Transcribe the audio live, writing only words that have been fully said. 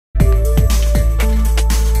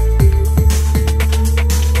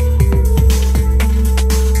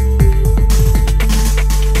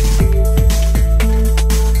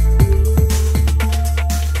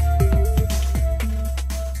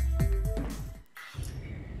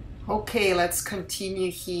Okay, let's continue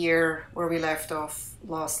here where we left off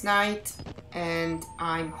last night, and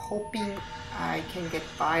I'm hoping I can get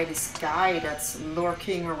by this guy that's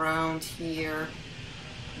lurking around here.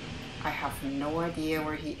 I have no idea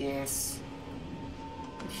where he is,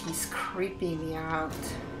 but he's creeping me out.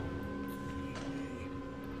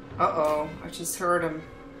 Uh-oh, I just heard him.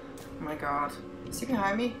 Oh my god. Is he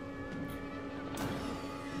behind me?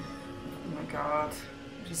 Oh my god.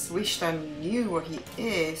 I just wished I knew where he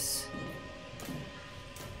is.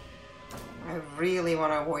 I really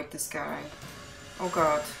want to avoid this guy. Oh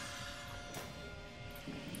god.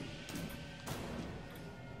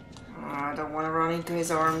 Oh, I don't want to run into his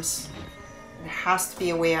arms. There has to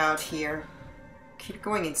be a way out here. Keep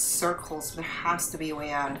going in circles, but there has to be a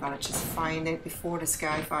way out. I gotta just find it before this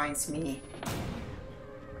guy finds me.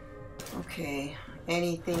 Okay,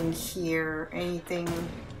 anything here? Anything?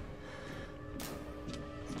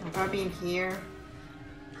 Have I been here?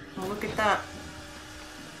 Oh, look at that.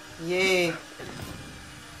 Yay.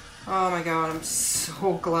 Oh my god, I'm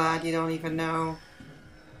so glad you don't even know.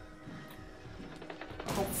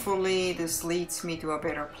 Hopefully this leads me to a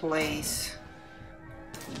better place.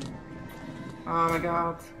 Oh my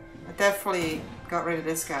god. I definitely got rid of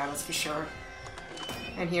this guy, that's for sure.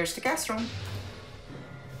 And here's the gas room.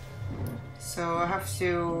 So I have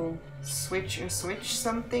to switch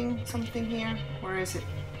something here. Where is it?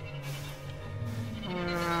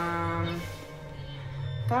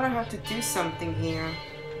 Thought I had to do something here.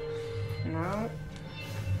 No.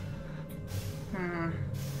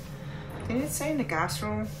 Did it say in the gas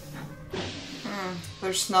room?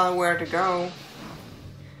 There's nowhere to go.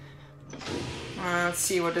 Let's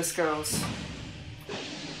see where this goes.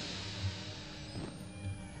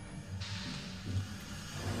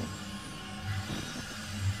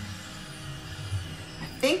 I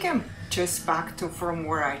think I'm just back to from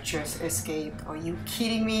where I just escaped. Are you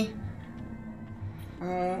kidding me?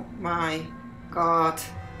 Oh my god.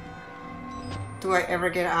 Do I ever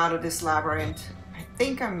get out of this labyrinth? I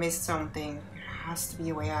think I missed something. There has to be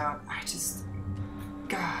a way out.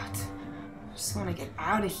 God, I just want to get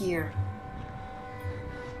out of here.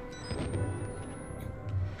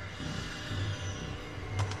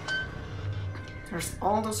 There's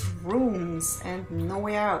all those rooms and no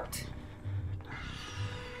way out.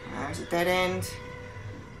 There's a dead end.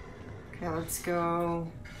 Okay, let's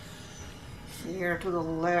go here to the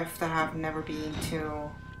left. I have never been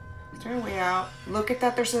to. Is there a way out? Look at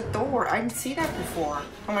that, there's a door. I didn't see that before.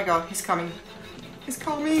 Oh my god, he's coming. He's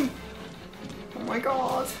coming. Oh my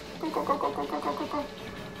god. Go, go, go, go, go, go, go, go, go. Oh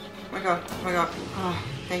my god, oh my god. Oh,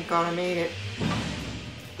 thank god I made it.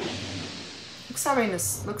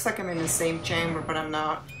 Looks like I'm in the same chamber, but I'm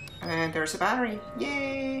not. And there's a battery.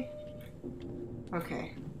 Yay!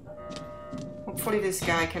 Okay. Hopefully this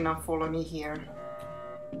guy cannot follow me here.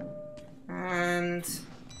 And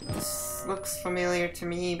this looks familiar to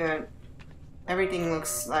me, but everything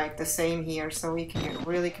looks like the same here, so we can get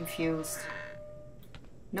really confused.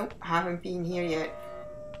 Nope, haven't been here yet.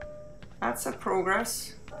 That's a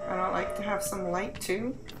progress. And I'd like to have some light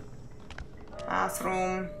too.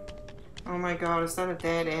 Bathroom. Oh my god, is that a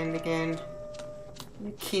dead end again? Are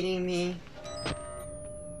you kidding me?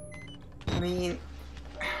 I mean,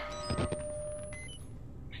 I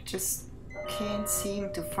just can't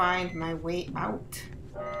seem to find my way out.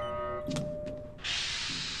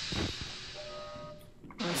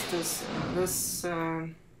 What's this?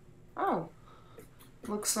 Oh,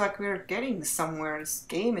 looks like we're getting somewhere. This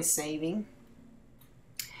game is saving.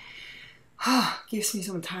 Gives me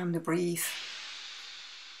some time to breathe.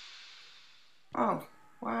 Oh,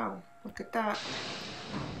 wow, look at that.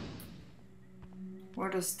 Where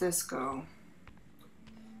does this go?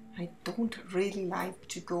 I don't really like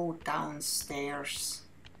to go downstairs.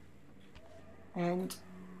 And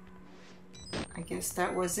I guess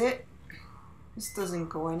that was it. This doesn't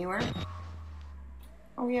go anywhere.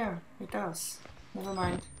 Oh yeah, it does. Never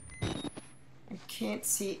mind. I can't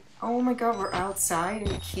see. Oh my god, we're outside.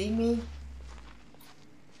 Are you kidding me?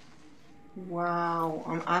 Wow,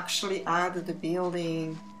 I'm actually out of the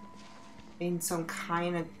building in some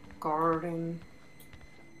kind of garden.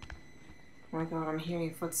 Oh my god, I'm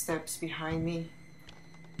hearing footsteps behind me.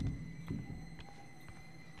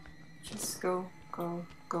 Just go, go,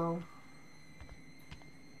 go.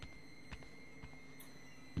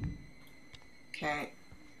 Okay,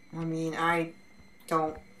 I mean, I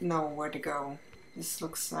don't know where to go. This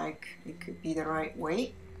looks like it could be the right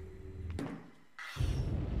way.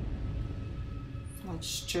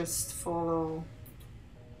 Let's just follow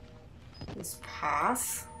this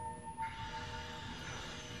path.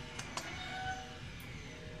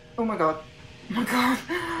 Oh my god. Oh my god.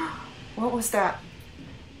 What was that?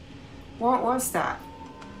 What was that?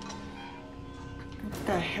 What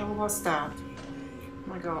the hell was that? Oh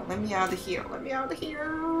my god, let me out of here. Let me out of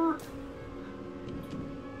here.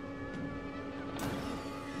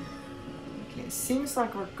 Okay, it seems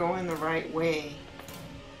like we're going the right way.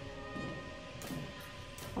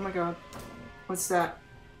 Oh my god. What's that?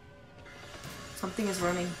 Something is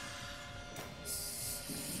running.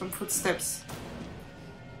 Some footsteps.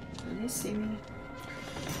 Can you see me?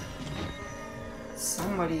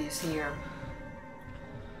 Somebody is here.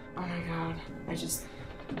 Oh my god. I just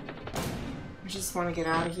want to get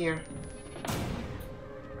out of here.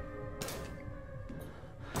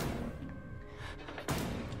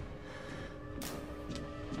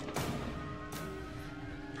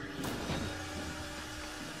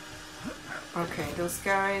 Okay, those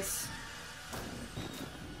guys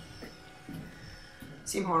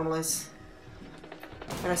seem harmless,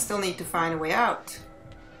 but I still need to find a way out.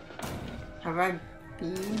 Have I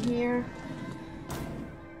been here?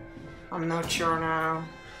 I'm not sure now.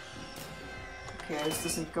 Okay, this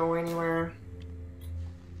doesn't go anywhere.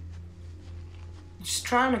 I'm just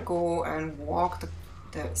trying to go and walk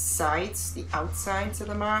the sides, the outsides of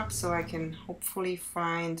the map, so I can hopefully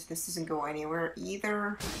find... This doesn't go anywhere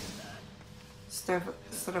either.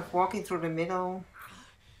 Instead of walking through the middle.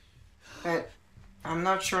 But I'm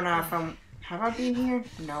not sure now if I'm... Have I been here?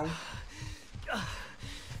 No. I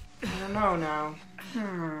don't know now.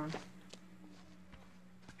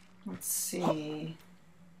 Let's see.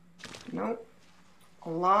 Nope.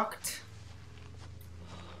 Locked.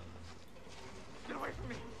 Get away from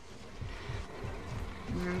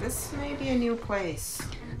me. This may be a new place.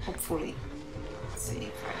 Hopefully. Let's see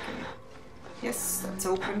if I can... Yes, that's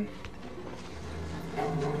open.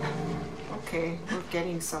 Okay, we're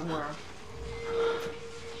getting somewhere.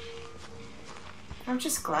 I'm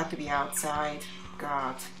just glad to be outside.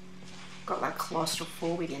 God. Got like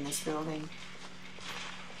claustrophobic in this building.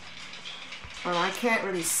 Well, I can't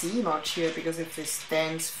really see much here because of this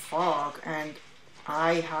dense fog, and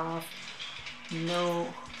I have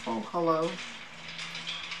no... Oh, hello.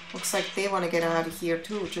 Looks like they want to get out of here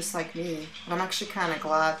too, just like me. But I'm actually kind of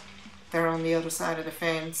glad they're on the other side of the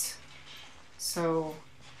fence. So...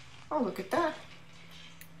 Oh, look at that.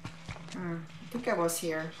 I think I was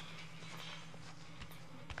here.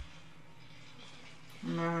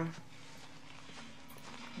 No.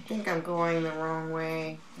 I think I'm going the wrong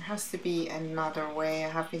way. There has to be another way. I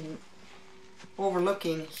have been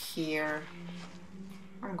overlooking here.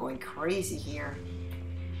 I'm going crazy here.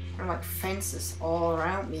 There are like fences all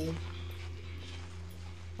around me.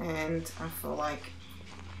 And I feel like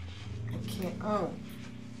I can't... Oh,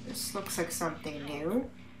 this looks like something new.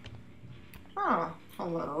 Oh,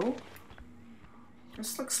 hello.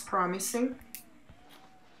 This looks promising.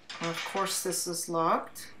 And of course this is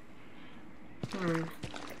locked.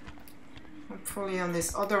 Hopefully on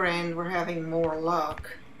this other end we're having more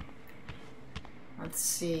luck. Let's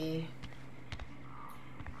see.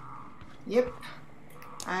 Yep,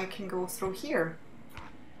 I can go through here.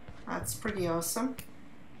 That's pretty awesome.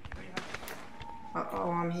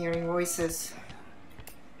 Uh-oh, I'm hearing voices.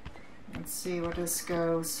 Let's see where this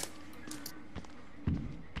goes.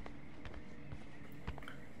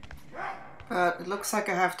 But it looks like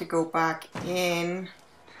I have to go back in.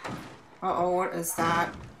 Uh-oh, what is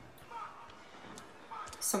that?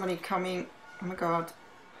 Somebody coming. Oh my god.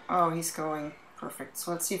 Oh, he's going. Perfect.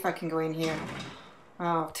 So let's see if I can go in here.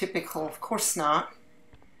 Oh, typical. Of course not.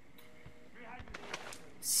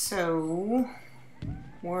 So,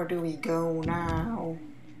 where do we go now?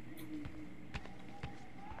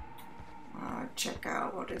 Check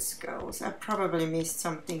out where this goes. I probably missed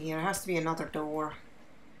something here. It has to be another door.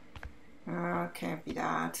 Can't be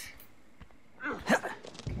that.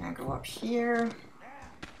 Can I go up here?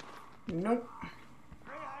 Nope.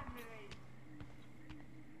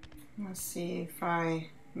 Let's see if I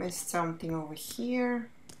missed something over here.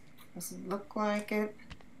 Doesn't look like it.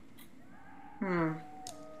 Over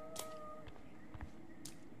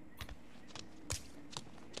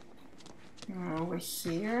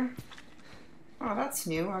here. Oh, that's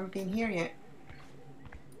new. I haven't been here yet.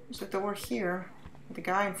 There's a door here. With the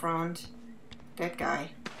guy in front. That guy.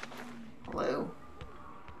 Hello.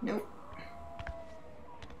 Nope.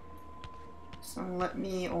 So let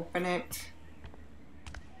me open it.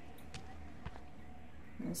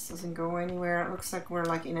 This doesn't go anywhere. It looks like we're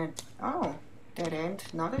like in a... Oh, dead end.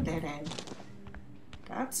 Not a dead end.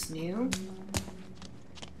 That's new.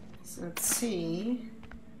 So let's see.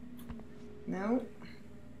 No.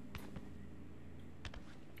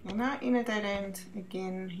 I'm not in a dead end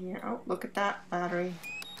again here. Oh, look at that battery.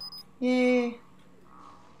 Yay.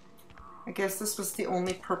 I guess this was the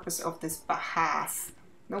only purpose of this path.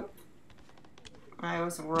 Nope. I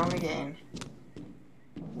was wrong again.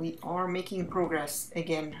 We are making progress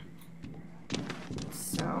again.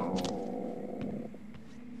 So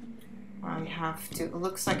I have to, it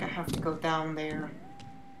looks like I have to go down there.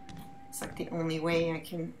 It's like the only way I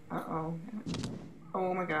can, uh-oh.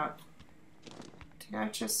 Oh my god. Did I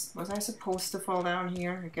just, was I supposed to fall down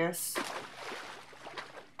here, I guess?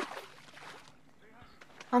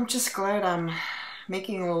 I'm just glad I'm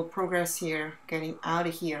making a little progress here, getting out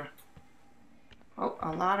of here. Oh,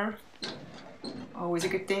 a ladder. Always a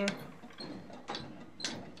good thing.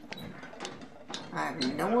 I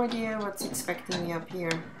have no idea what's expecting me up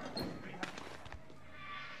here.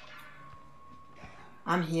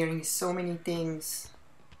 I'm hearing so many things.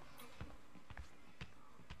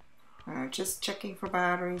 Just checking for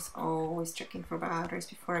batteries. Always checking for batteries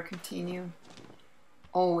before I continue.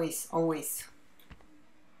 Always, always.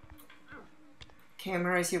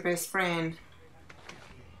 Camera is your best friend.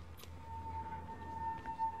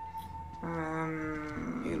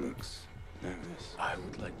 He looks nervous. I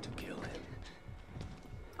would like to kill him.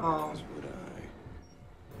 Oh. As would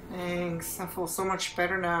I. Thanks. I feel so much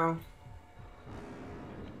better now.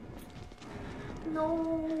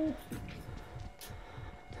 No.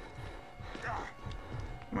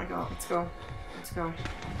 Oh my god, let's go. Let's go.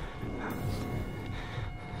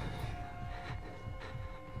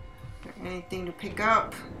 Anything to pick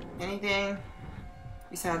up? Anything?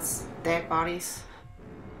 Besides dead bodies?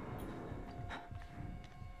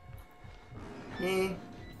 Yay.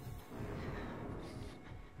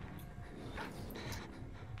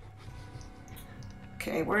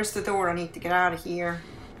 Okay, where's the door? I need to get out of here.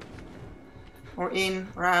 Or in,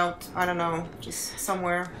 or out, I don't know. Just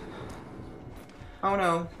somewhere. Oh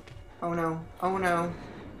no. Oh no. Oh no.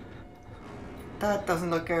 That doesn't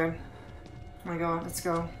look good. Oh my god, let's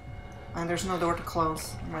go. And there's no door to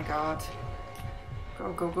close. Oh my god.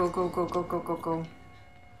 Go, go, go, go, go, go, go, go, go.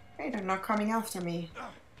 Hey, they're not coming after me.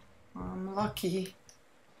 I'm lucky.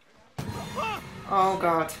 Oh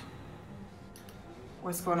god.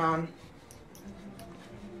 What's going on?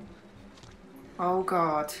 Oh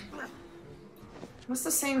god. What's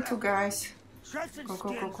the same two guys? Go, go,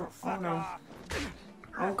 go, go. Oh no.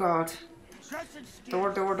 Oh god.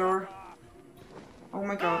 Door, door, door. Oh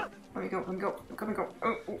my god. Let me go, let me go, let me go.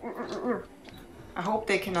 Oh. I hope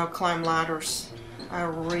they cannot climb ladders. I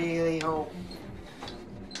really hope.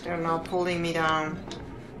 They're not pulling me down.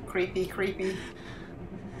 Creepy, creepy.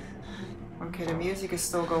 Okay, the music is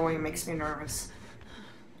still going, it makes me nervous.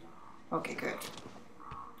 Okay, good.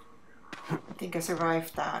 I think I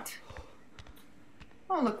survived that.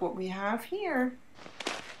 Oh, look what we have here.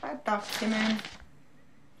 A document.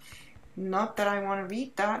 Not that I want to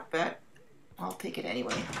read that, but I'll take it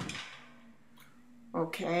anyway.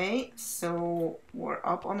 Okay, so we're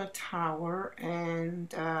up on a tower, and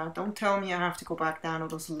don't tell me I have to go back down to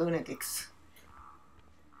those lunatics.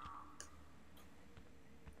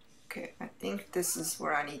 Okay, I think this is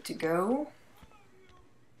where I need to go.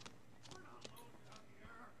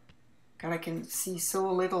 God, I can see so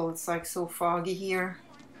little, it's like so foggy here.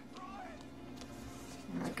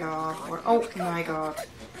 Oh my god, oh my god.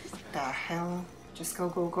 What the hell? Just go,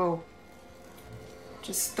 go, go.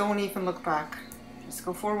 Just don't even look back. Just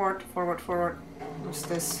go forward, forward, forward. What's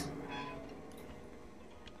this?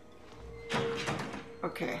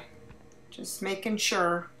 Okay. Just making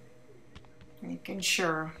sure. Making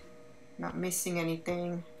sure. Not missing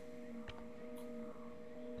anything.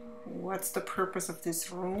 What's the purpose of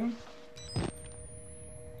this room?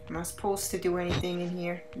 Am I supposed to do anything in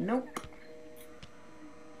here? Nope.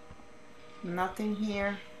 Nothing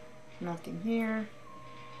here. Nothing here.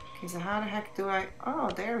 Okay, so how the heck do I... Oh,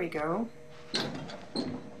 there we go.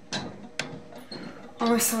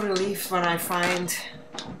 I'm so relieved when I find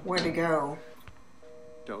where to go.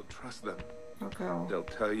 Don't trust them. Okay. They'll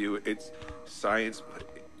tell you it's science, but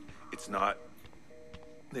it's not.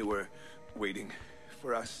 They were waiting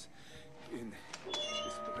for us in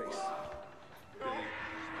this place.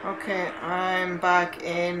 Okay, I'm back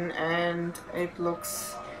in and it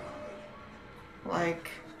looks like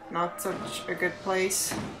not such a good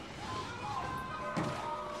place.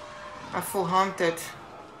 I feel haunted.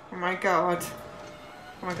 Oh my god.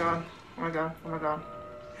 Oh my god. Oh my god. Oh my god.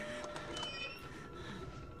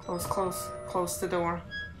 Close, close. Close the door.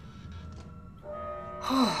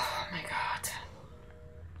 Oh my god.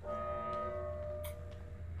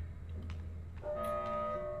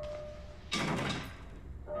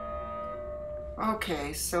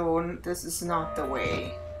 Okay, so this is not the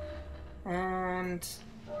way. And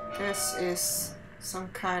this is some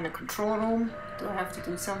kind of control room. Do I have to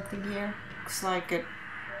do something here? Looks like it.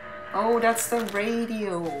 Oh, that's the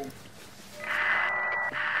radio.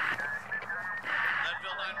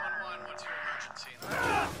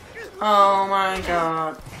 Oh my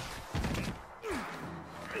god.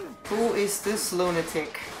 Who is this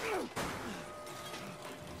lunatic?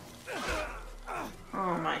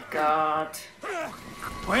 Oh my god.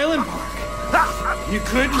 Whalen Park. You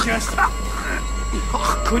couldn't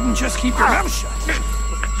just keep your mouth shut.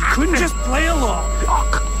 You couldn't just play along.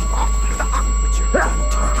 But you're done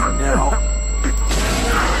talking now.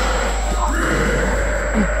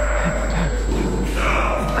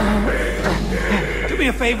 Do me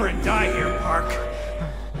a favor and die here, Park.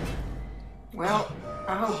 Well,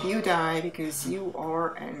 I hope you die because you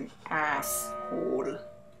are an asshole.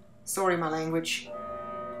 Sorry my language.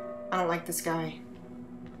 I don't like this guy.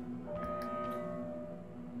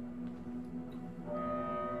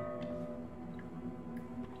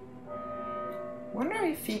 Wonder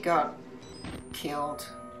if he got killed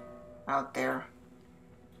out there.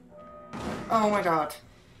 Oh my god.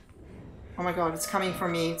 Oh my god, it's coming for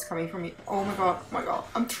me, it's coming for me. Oh my god,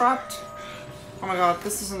 I'm trapped. Oh my god,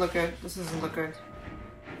 this doesn't look good, this doesn't look good.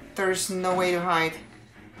 There's no way to hide.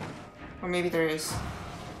 Or maybe there is.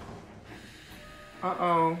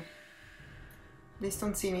 Uh-oh. Please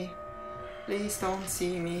don't see me. Please don't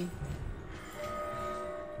see me.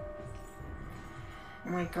 Oh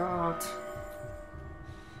my god.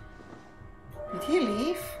 Did he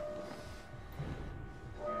leave?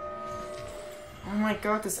 Oh my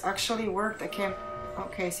god, this actually worked. I can't...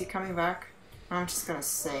 Okay, is he coming back? I'm just gonna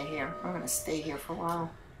stay here. I'm gonna stay here for a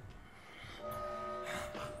while.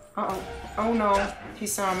 Uh-oh. Oh no. He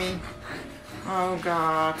saw me. Oh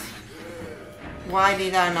god. Why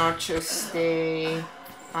did I not just stay?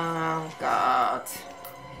 Oh god.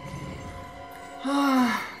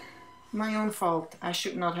 My own fault. I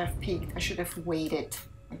should not have peeked. I should have waited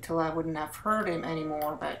until I wouldn't have heard him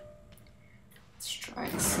anymore, but let's try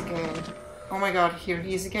this again. Oh my god, here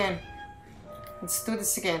he is again. Let's do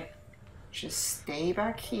this again. Just stay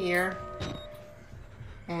back here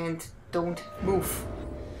and don't move.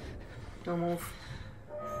 Don't move.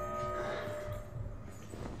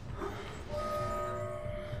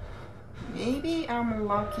 Maybe I'm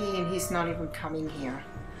lucky and he's not even coming here.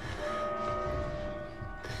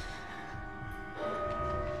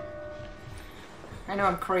 I know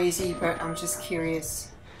I'm crazy, but I'm just curious.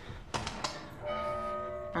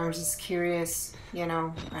 I'm just curious, you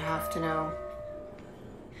know, I have to know.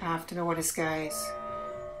 I have to know what this guy is.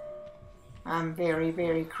 I'm very,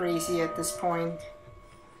 very crazy at this point.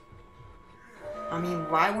 I mean,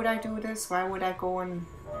 why would I do this? Why would I go and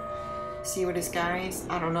see what this guy is?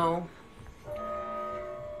 I don't know.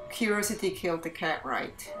 Curiosity killed the cat,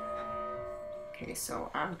 right? Okay, so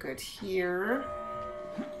I'm good here.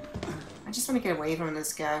 I just want to get away from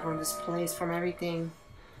this guy, from this place, from everything.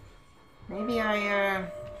 Maybe I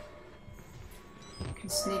can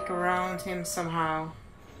sneak around him somehow.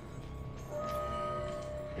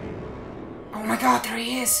 Oh my god, there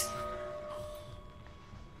he is!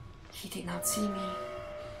 He did not see me.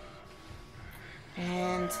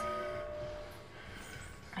 And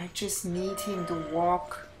I just need him to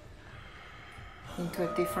walk into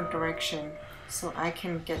a different direction so I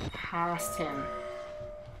can get past him.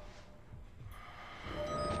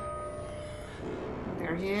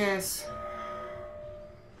 There he is.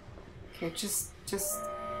 Okay, just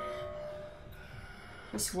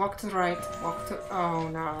walk to the right. Walk to... Oh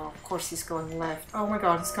no, of course he's going left. Oh my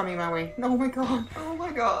god, he's coming my way. Oh my god, oh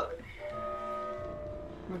my god.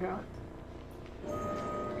 Oh my god.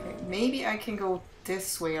 Okay, maybe I can go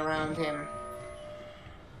this way around him.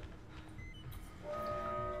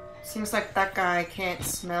 Seems like that guy can't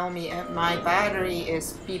smell me and my battery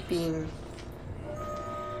is beeping.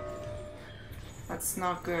 That's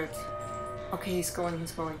not good. Okay, he's going,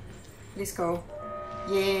 he's going. Please go.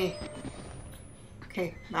 Yay.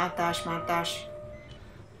 Okay, mad dash, mad dash.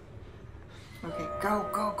 Okay, go,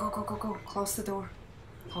 go, go, go, go, go. Close the door.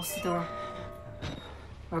 Close the door.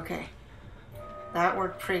 Okay. That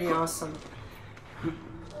worked pretty awesome.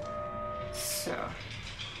 So,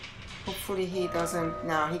 hopefully he doesn't...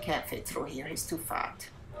 No, he can't fit through here. He's too fat.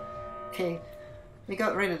 Okay, we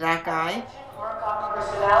got rid of that guy.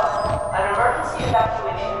 Personnel, an emergency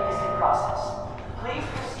evacuation is in process. Please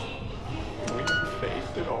proceed immediately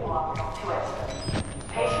to exit.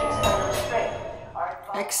 Patients under restraint are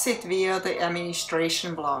advised... Exit via the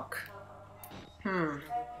administration block.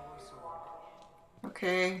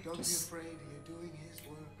 Okay, just...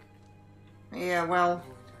 Yeah, well...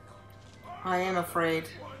 I am afraid.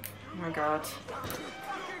 Oh my god.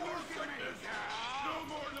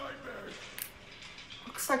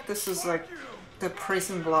 Looks like this is like the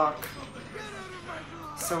prison block.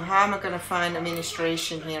 So how am I gonna find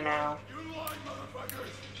administration here now?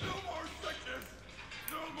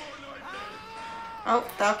 Oh,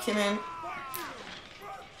 document.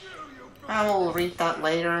 I will read that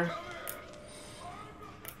later.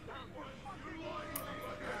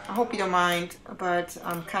 I hope you don't mind, but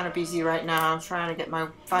I'm kind of busy right now. I'm trying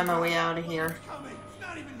to find my way out of here.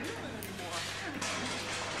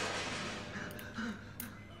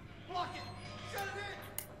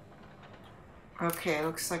 Okay,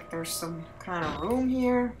 looks like there's some kind of room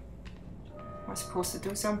here. Am I supposed to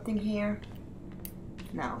do something here?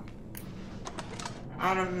 No.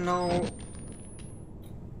 I don't know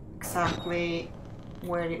exactly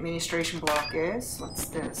where the administration block is. What's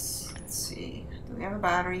this? Let's see. Do we have a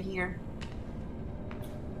battery here?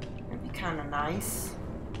 That'd be kind of nice.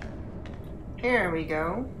 Here we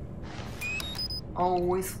go.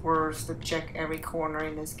 Always worth to check every corner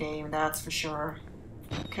in this game, that's for sure.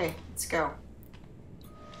 Okay, let's go.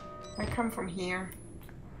 I come from here.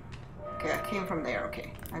 Okay, I came from there.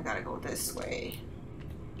 Okay, I gotta go this way.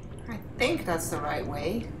 I think that's the right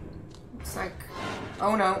way. Looks like...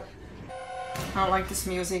 Oh no. I don't like this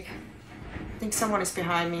music. I think someone is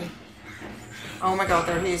behind me. Oh my god,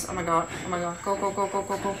 there he is. Oh my god. Oh my god. Go, go, go, go,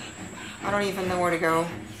 go, go. I don't even know where to go.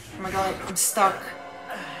 Oh my god, I'm stuck.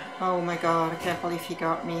 Oh my god, I can't believe he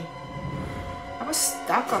got me. I was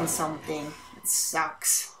stuck on something. It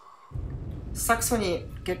sucks. Sucks when you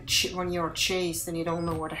when you're chased and you don't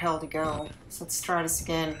know where the hell to go. So let's try this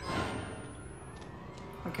again.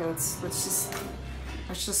 Okay, let's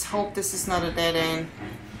just hope this is not a dead end.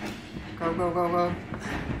 Go, go, go, go.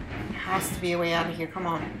 There has to be a way out of here. Come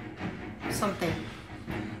on. Something.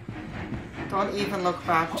 Don't even look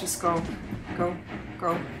back. Just go. Go.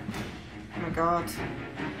 Go. Oh my god.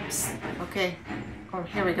 Okay. Oh,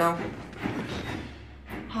 here we go.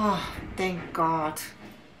 Oh, thank god.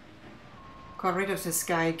 Got rid of this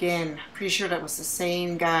guy again. Pretty sure that was the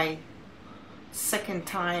same guy. Second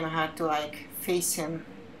time I had to like face him.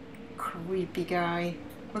 Creepy guy.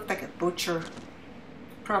 Looked like a butcher.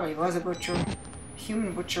 Probably was a butcher.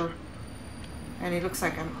 Human butcher. And it looks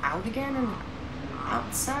like I'm out again and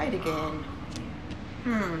outside again.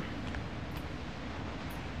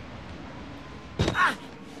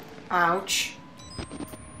 Ouch.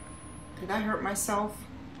 Did I hurt myself?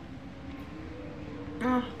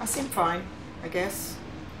 I seem fine, I guess.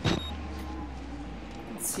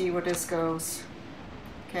 Let's see where this goes.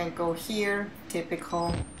 Can't go here.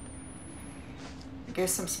 Typical. I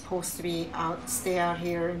guess I'm supposed to stay out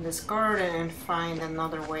here in this garden and find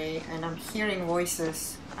another way. And I'm hearing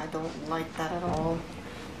voices. I don't like that at all.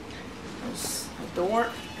 There's a door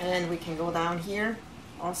and we can go down here.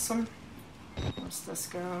 Awesome. Where's this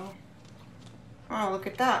go? Oh, look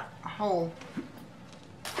at that. A hole.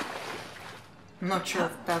 I'm not sure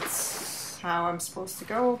if that's how I'm supposed to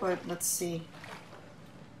go, but let's see.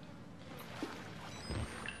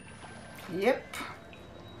 Yep.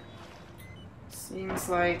 Seems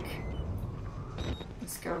like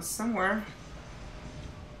this goes somewhere.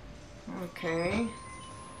 Okay.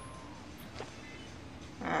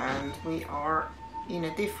 And we are in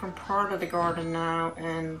a different part of the garden now,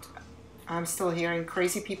 and I'm still hearing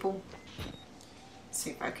crazy people. Let's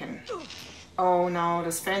see if I can... Oh no,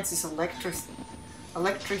 this fence is electrified,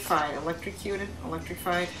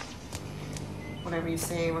 electrified. Whatever you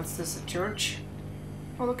say. What's this, a church?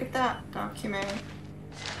 Oh, look at that. Document.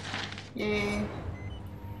 Yay.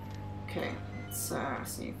 Okay,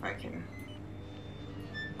 let's see if I can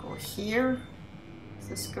go here. Is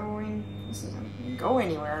this going? This isn't go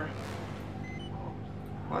anywhere.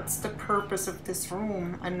 What's the purpose of this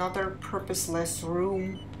room? Another purposeless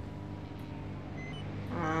room.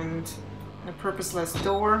 And a purposeless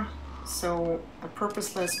door. So, a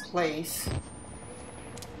purposeless place.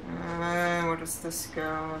 Where does this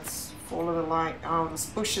go? Let's follow the light. Oh, those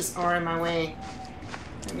bushes are in my way.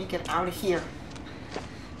 Let me get out of here.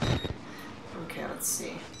 Okay, let's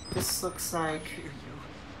see. This looks like...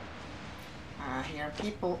 here are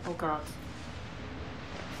people. Oh god.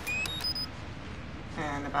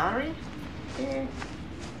 And the battery? Okay.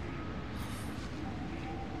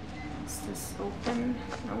 Is this open?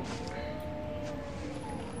 Nope.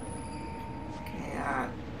 Okay,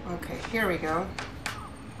 okay, here we go.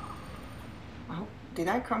 Oh, did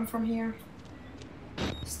I come from here?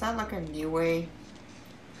 Is that like a new way?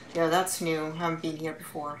 Yeah, that's new. I haven't been here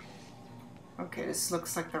before. Okay, this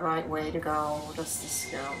looks like the right way to go. Where does this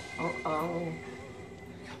go? Uh-oh.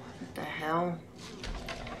 What the hell?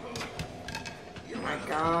 Oh my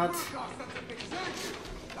god.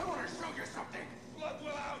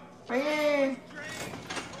 Hey!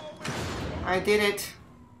 I did it.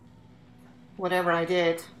 Whatever I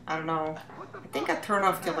did. I don't know. I think I turned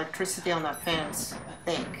off the electricity on that fence. I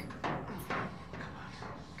think.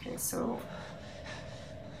 Okay, so...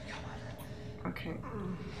 Okay, Okay.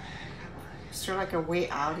 Is there like a way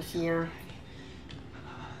out of here?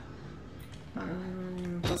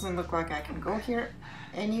 Doesn't look like I can go here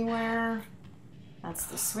anywhere. That's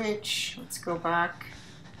the switch. Let's go back.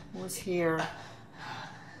 What's here?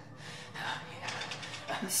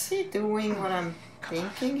 Is he doing what I'm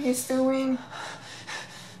thinking he's doing?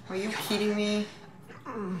 Are you kidding me?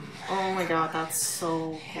 Oh my god, that's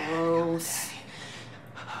so gross.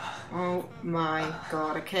 Oh my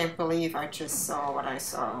god, I can't believe I just saw what I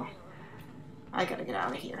saw. I gotta get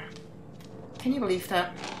out of here. Can you believe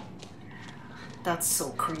that? That's so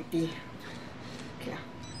creepy. Okay.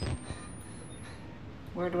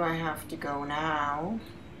 Where do I have to go now?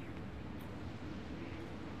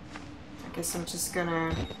 I guess I'm just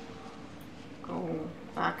gonna go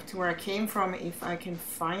back to where I came from if I can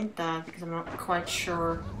find that, because I'm not quite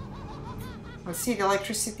sure. Let's see, the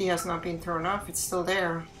electricity has not been turned off. It's still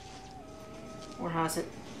there. Or has it?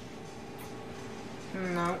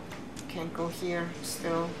 No. Can't go here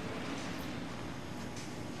still.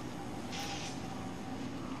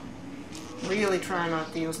 Really trying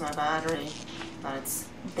not to use my battery, but it's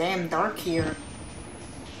damn dark here.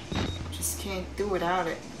 Just can't do without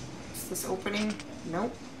it. Is this opening?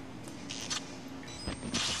 Nope.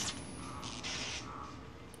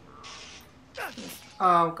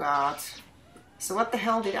 Oh god. So what the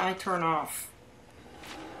hell did I turn off?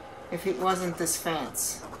 If it wasn't this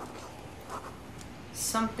fence.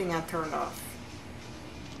 Something I turned off.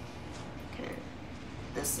 Okay.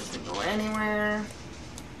 This doesn't go anywhere.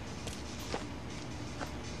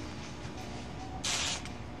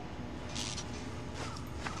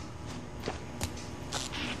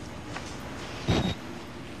 I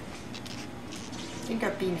think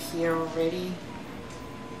I've been here already.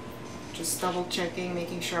 Just double checking,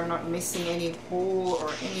 making sure I'm not missing any hole or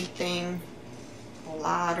anything. A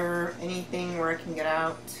ladder, anything where I can get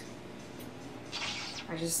out.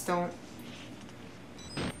 I just don't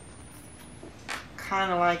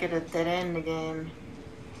kind of like it at dead end again.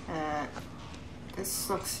 This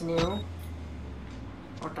looks new.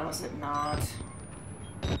 Or does it not?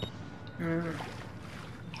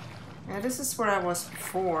 Yeah, this is where I was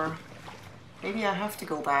before. Maybe I have to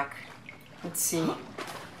go back. Let's see.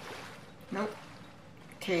 Nope.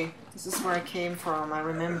 Okay, this is where I came from. I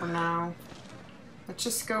remember now. Let's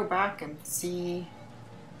just go back and see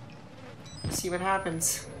what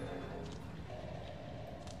happens.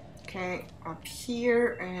 Okay, up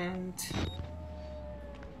here and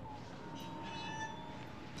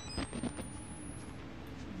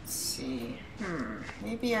let's see.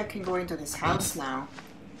 Maybe I can go into this house now.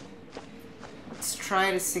 Let's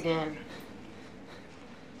try this again.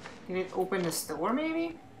 Did it open this door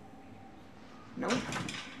maybe? Nope.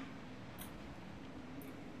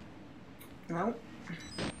 Nope.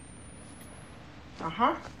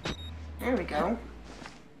 Uh-huh. There we go.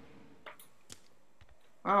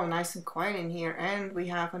 Oh, nice and quiet in here. And we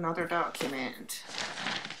have another document.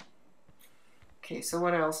 Okay, so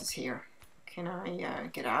what else is here? Can I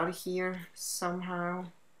get out of here somehow?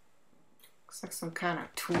 Looks like some kind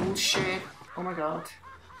of tool shit. Oh my god.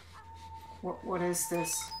 What is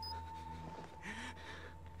this?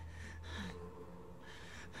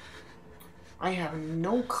 I have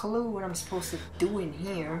no clue what I'm supposed to do in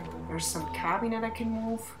here. There's some cabinet I can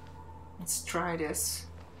move. Let's try this.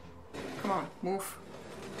 Come on, move.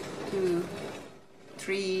 2,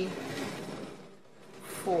 3,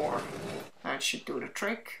 4. That should do the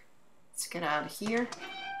trick. Let's get out of here.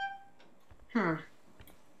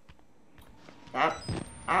 That,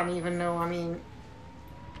 I don't even know, I mean,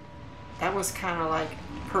 that was kind of like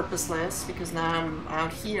purposeless because now I'm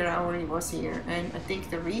out here, I already was here. And I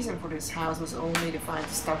think the reason for this house was only to find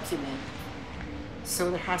this document.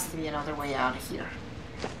 So there has to be another way out of here.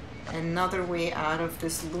 Another way out of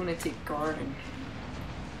this lunatic garden.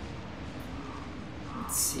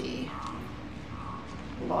 Let's see.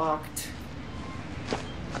 Locked.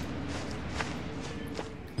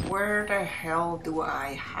 Where the hell do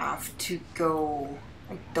I have to go?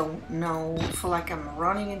 I don't know. I feel like I'm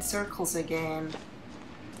running in circles again.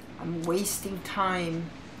 I'm wasting time.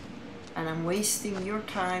 And I'm wasting your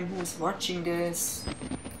time who's watching this.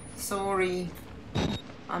 Sorry.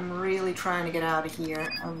 I'm really trying to get out of here.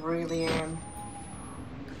 I really am.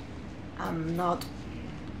 I'm not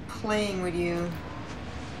playing with you.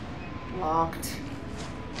 Locked.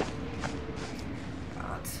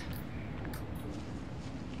 God.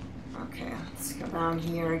 Okay, let's go down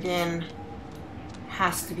here again.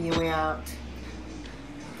 Has to be a way out.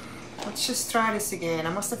 Let's just try this again. I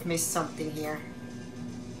must have missed something here.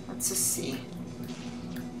 Let's just see.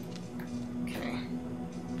 Okay.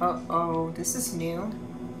 Uh-oh, this is new.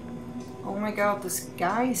 Oh my god, this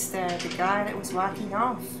guy is dead. The guy that was whacking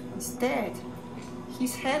off. He's dead.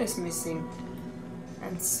 His head is missing.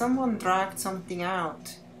 And someone dragged something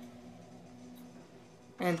out.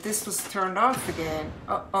 And this was turned off again.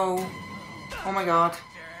 Uh-oh. Oh my god.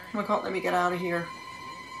 Oh my god, let me get out of here.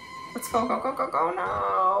 Let's go, go, go, go, go,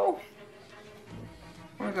 no!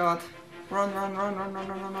 Oh my god. Run, run, run, run, run,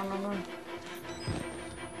 run, run, run, run, run.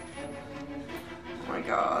 Oh my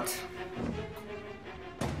god.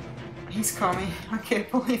 He's coming. I can't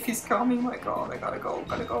believe he's coming. Oh my god, I gotta go,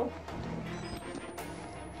 gotta go.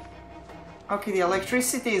 Okay, the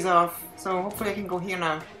electricity is off, so hopefully I can go here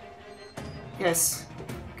now. Yes.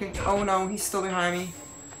 Okay. Oh no, he's still behind me.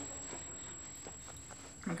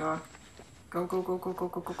 Oh my god. Go, go, go, go, go,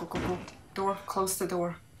 go, go, go, go, go. Door, close the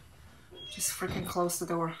door. Just freaking close the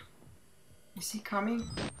door. Is he coming?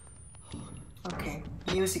 Okay,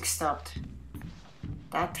 music stopped.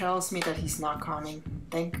 That tells me that he's not coming.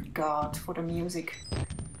 Thank God for the music.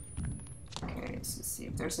 Okay, let's just see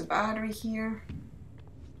if there's a battery here.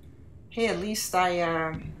 Hey, at least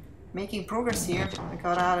making progress here. I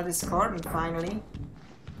got out of this garden finally.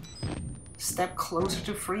 Step closer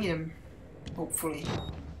to freedom, hopefully.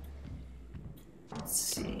 Let's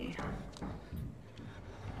see.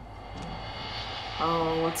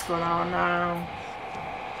 Oh, what's going on now?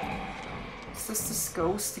 Is this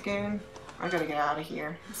ghost again? I gotta get out of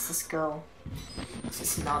here. Let's just go. This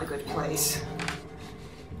is not a good place.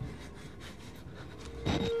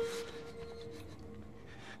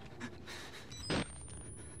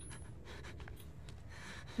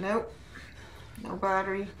 Nope. No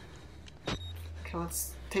battery. Okay,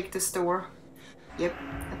 let's take this door. Yep,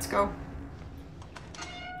 let's go.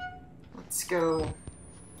 Let's go.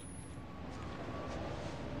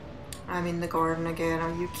 I'm in the garden again.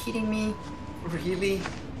 Are you kidding me? Really?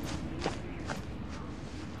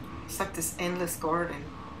 It's like this endless garden.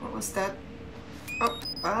 What was that? Oh,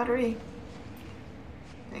 battery.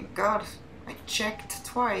 Thank God. I checked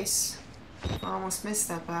twice. I almost missed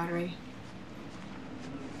that battery.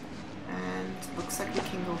 And looks like we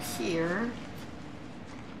can go here.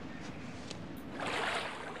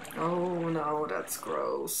 Oh no, that's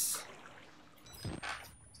gross.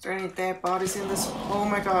 Is there any dead bodies in this? Oh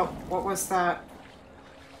my god, what was that?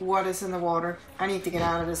 What is in the water? I need to get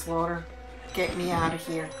out of this water. Get me out of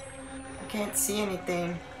here. I can't see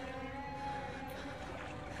anything.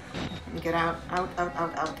 Let me get out. Out, out,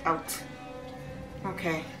 out, out, out.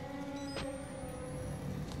 Okay.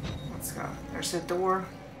 Let's go. There's a door.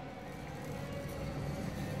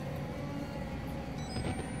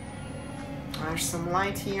 There's some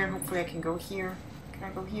light here. Hopefully I can go here. Can I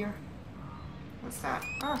go here? What's that?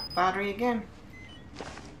 Ah, battery again.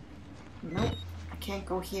 Nope. I can't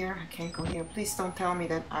go here. I can't go here. Please don't tell me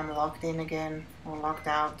that I'm locked in again. Or locked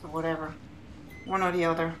out. Or whatever. One or the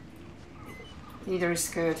other. Neither is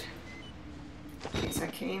good. Okay, so I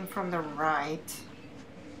came from the right.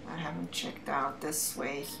 I haven't checked out this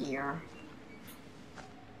way here.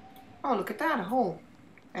 Oh, look at that. A hole.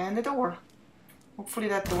 And a door. Hopefully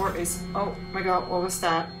that door is... Oh my god, what was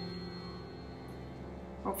that?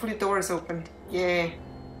 Hopefully the door is open. Yeah.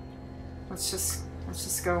 Let's just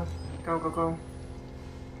go. Go, go, go.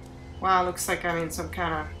 Wow, looks like I'm in some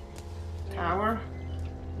kind of tower.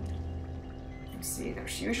 Let's see,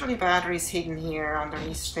 there's usually batteries hidden here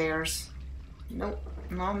underneath stairs. Nope,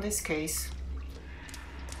 not in this case.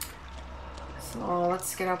 So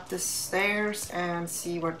let's get up the stairs and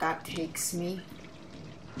see where that takes me.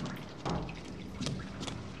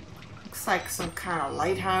 Looks like some kind of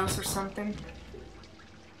lighthouse or something.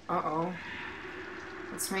 Uh-oh.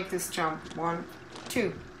 Let's make this jump. 1,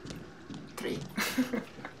 2, 3.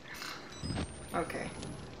 Okay.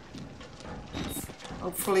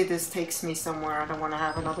 Hopefully this takes me somewhere. I don't want to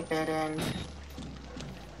have another dead end.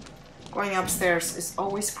 Going upstairs is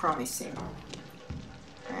always promising.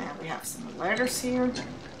 And we have some ladders here.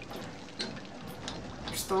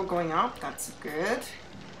 We're still going up. That's good.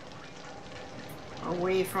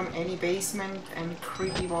 Away from any basement and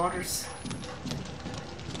creepy waters.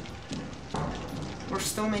 We're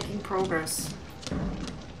still making progress.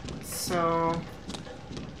 So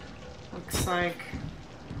looks like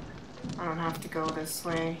I don't have to go this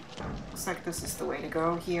way. Looks like this is the way to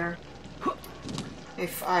go here.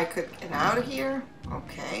 If I could get out of here.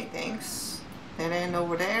 Okay, thanks. Dead end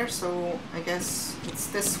over there, so I guess it's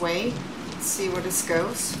this way. Let's see where this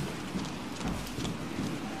goes.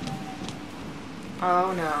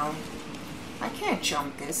 Oh no. I can't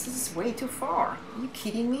jump this. This is way too far. Are you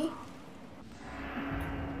kidding me?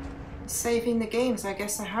 Saving the games. I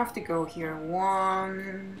guess I have to go here.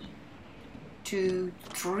 1, 2,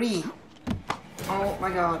 3. Oh my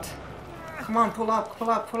god. Come on, pull up, pull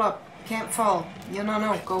up, pull up. Can't fall. Yeah, no,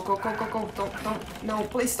 no. Go, go, go, go, go. Don't. No,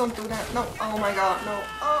 please don't do that. No. Oh my god, no.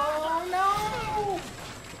 Oh no!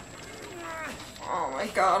 Oh my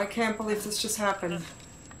god, I can't believe this just happened.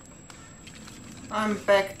 I'm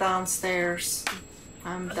back downstairs.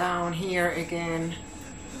 I'm down here again.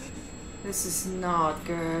 This is not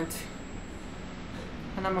good.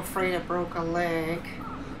 And I'm afraid I broke a leg.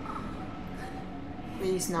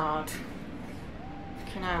 Please not.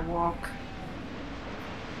 Can I walk?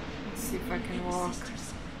 Let's see if I can walk.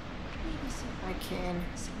 I can.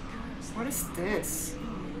 What is this?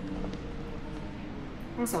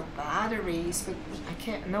 Those are batteries, but I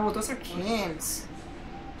can't. No, those are cans.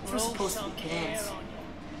 Those are supposed to be cans.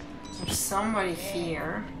 There's somebody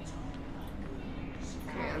here.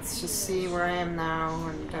 Okay, let's just see where I am now.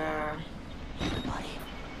 And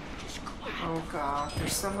oh god,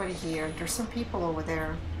 there's somebody here. There's some people over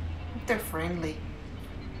there. I think they're friendly.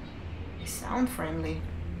 They sound friendly.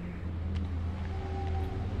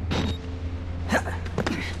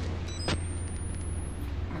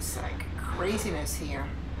 It's like craziness here.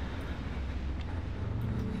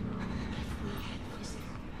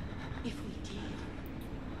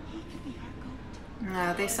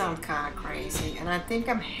 Nah, they sound kind of crazy, and I think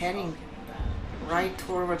I'm heading right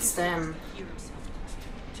towards them.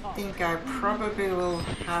 I think I probably will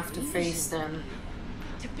have to face them.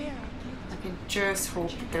 I can just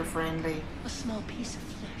hope that they're friendly. A small piece of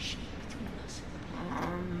flesh between us.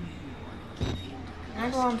 Can I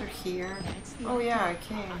go under here? Oh yeah, I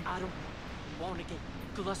can. I don't want to get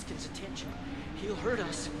Gluskin's attention. He'll hurt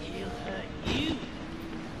us. He'll hurt you.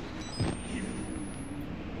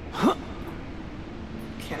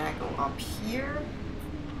 Can I go up here?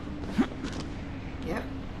 Yep.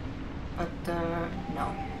 But,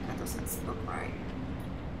 no. That doesn't look right.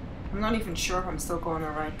 I'm not even sure if I'm still going in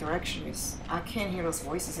the right direction. I can't hear those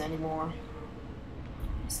voices anymore.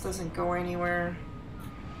 This doesn't go anywhere.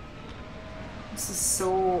 This is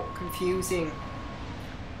so confusing.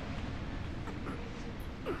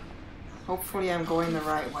 Hopefully I'm going the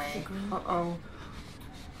right way. Uh-oh.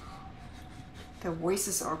 The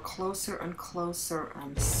voices are closer and closer.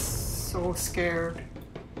 I'm so scared.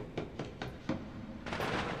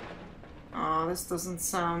 Oh, this doesn't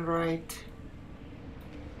sound right.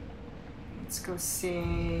 Let's go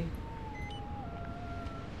see.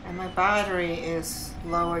 And my battery is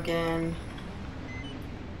low again.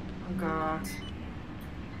 Oh god.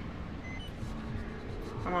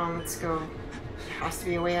 Come on, let's go. There has to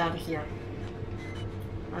be a way out of here.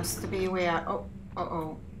 Has to be a way out. Oh,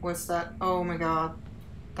 uh-oh. What's that? Oh my god.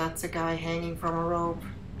 That's a guy hanging from a rope.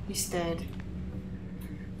 He's dead.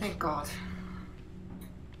 Thank god.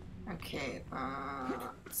 Okay,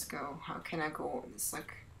 let's go. How can I go? It's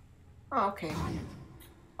like... Oh, okay.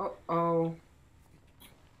 Uh-oh.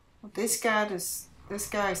 This guy is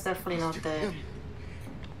definitely not dead.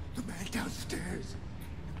 The man downstairs.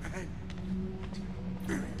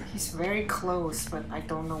 He's very close, but I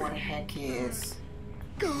don't know what the heck he is.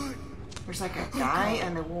 God. There's like a guy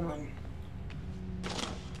and a woman.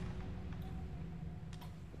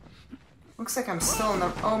 Looks like I'm still in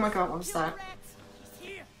the... Oh my god, what was that?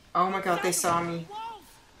 Oh my god, they saw me.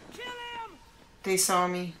 They saw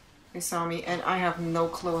me. They saw me, and I have no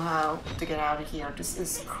clue how to get out of here. This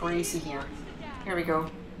is crazy here. Here we go.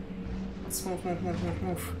 Let's move, move, move, move,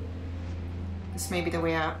 move. This may be the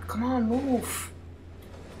way out. Come on, move.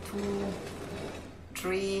 2,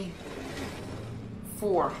 3,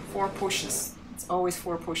 4. 4 pushes. It's always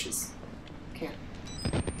 4 pushes. Okay.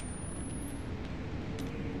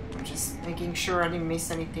 I'm just making sure I didn't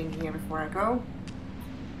miss anything here before I go.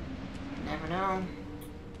 Never know.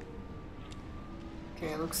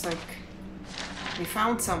 Okay, looks like we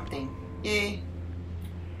found something. Yay!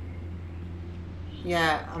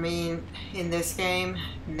 Yeah, I mean, in this game,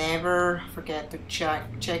 never forget to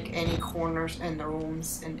check any corners and the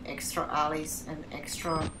rooms and extra alleys and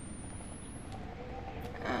extra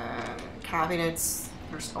cabinets.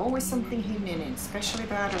 There's always something hidden in it, especially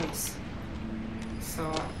batteries. So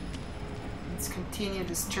let's continue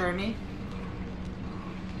this journey.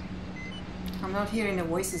 I'm not hearing the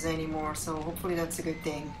voices anymore, so hopefully that's a good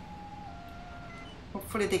thing.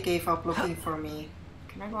 Hopefully they gave up looking for me.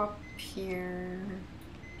 Can I go up here?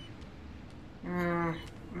 Am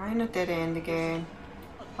I in a dead end again?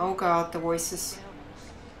 Oh god, the voices.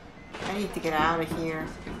 I need to get out of here.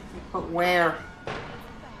 But where?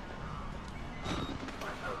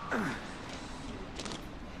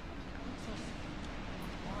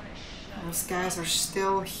 Those guys are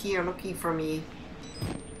still here looking for me.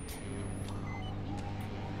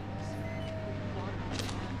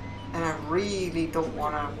 And I really don't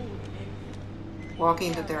want to walk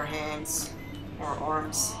into their hands or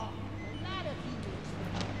arms.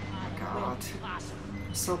 God.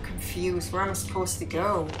 I'm so confused. Where am I supposed to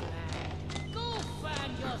go?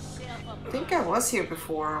 I think I was here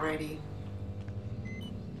before already.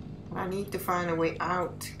 But I need to find a way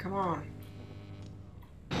out. Come on.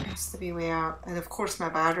 There has to be a way out. And of course my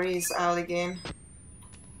battery is out again.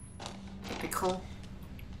 Typical.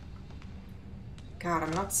 God,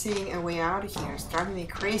 I'm not seeing a way out of here. It's driving me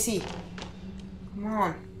crazy. Come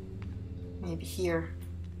on. Maybe here.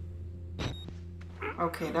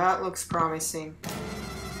 Okay, that looks promising.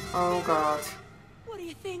 Oh God. What do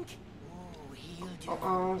you think? Oh, he'll do.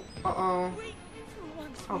 Uh-oh. Uh-oh.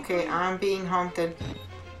 Okay, I'm being hunted.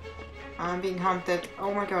 I'm being hunted.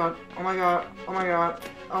 Oh my God. Oh my God. Oh my God.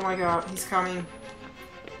 Oh my God. He's coming.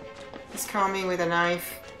 He's coming with a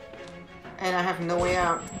knife. And I have no way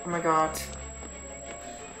out. Oh my God.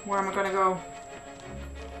 Where am I gonna go?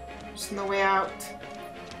 There's no way out.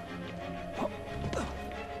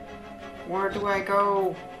 Where do I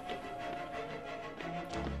go?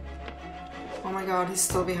 Oh my God, he's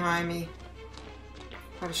still behind me.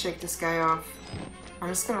 Gotta shake this guy off. I'm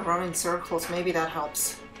just gonna run in circles. Maybe that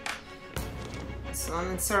helps. Let's run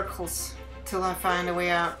in circles till I find a way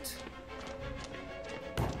out.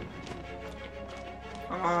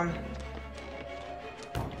 Come on.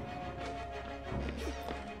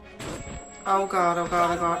 Oh God, oh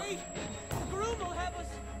God, oh God.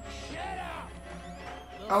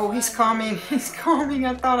 Oh, he's coming. He's coming.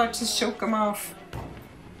 I thought I'd just choke him off.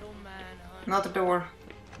 Not the door.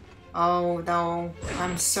 Oh no.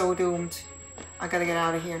 I'm so doomed. I gotta get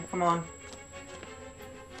out of here. Come on.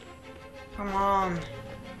 Come on.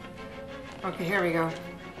 Okay, here we go.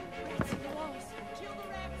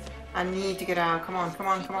 I need to get out. Come on, come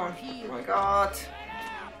on, come on. Oh my God.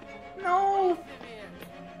 No.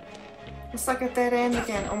 It's like a dead end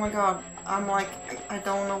again. Oh my God. I'm like, I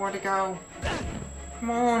don't know where to go. Come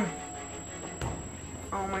on.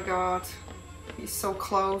 Oh my God. He's so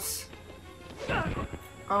close.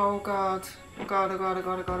 Oh God. Oh God, oh God, oh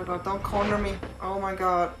God, oh God, oh God. Don't corner me. Oh my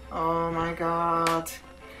God. Oh my God.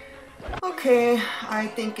 Okay, I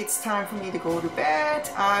think it's time for me to go to bed.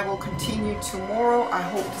 I will continue tomorrow. I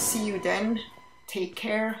hope to see you then. Take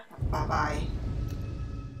care. Bye-bye.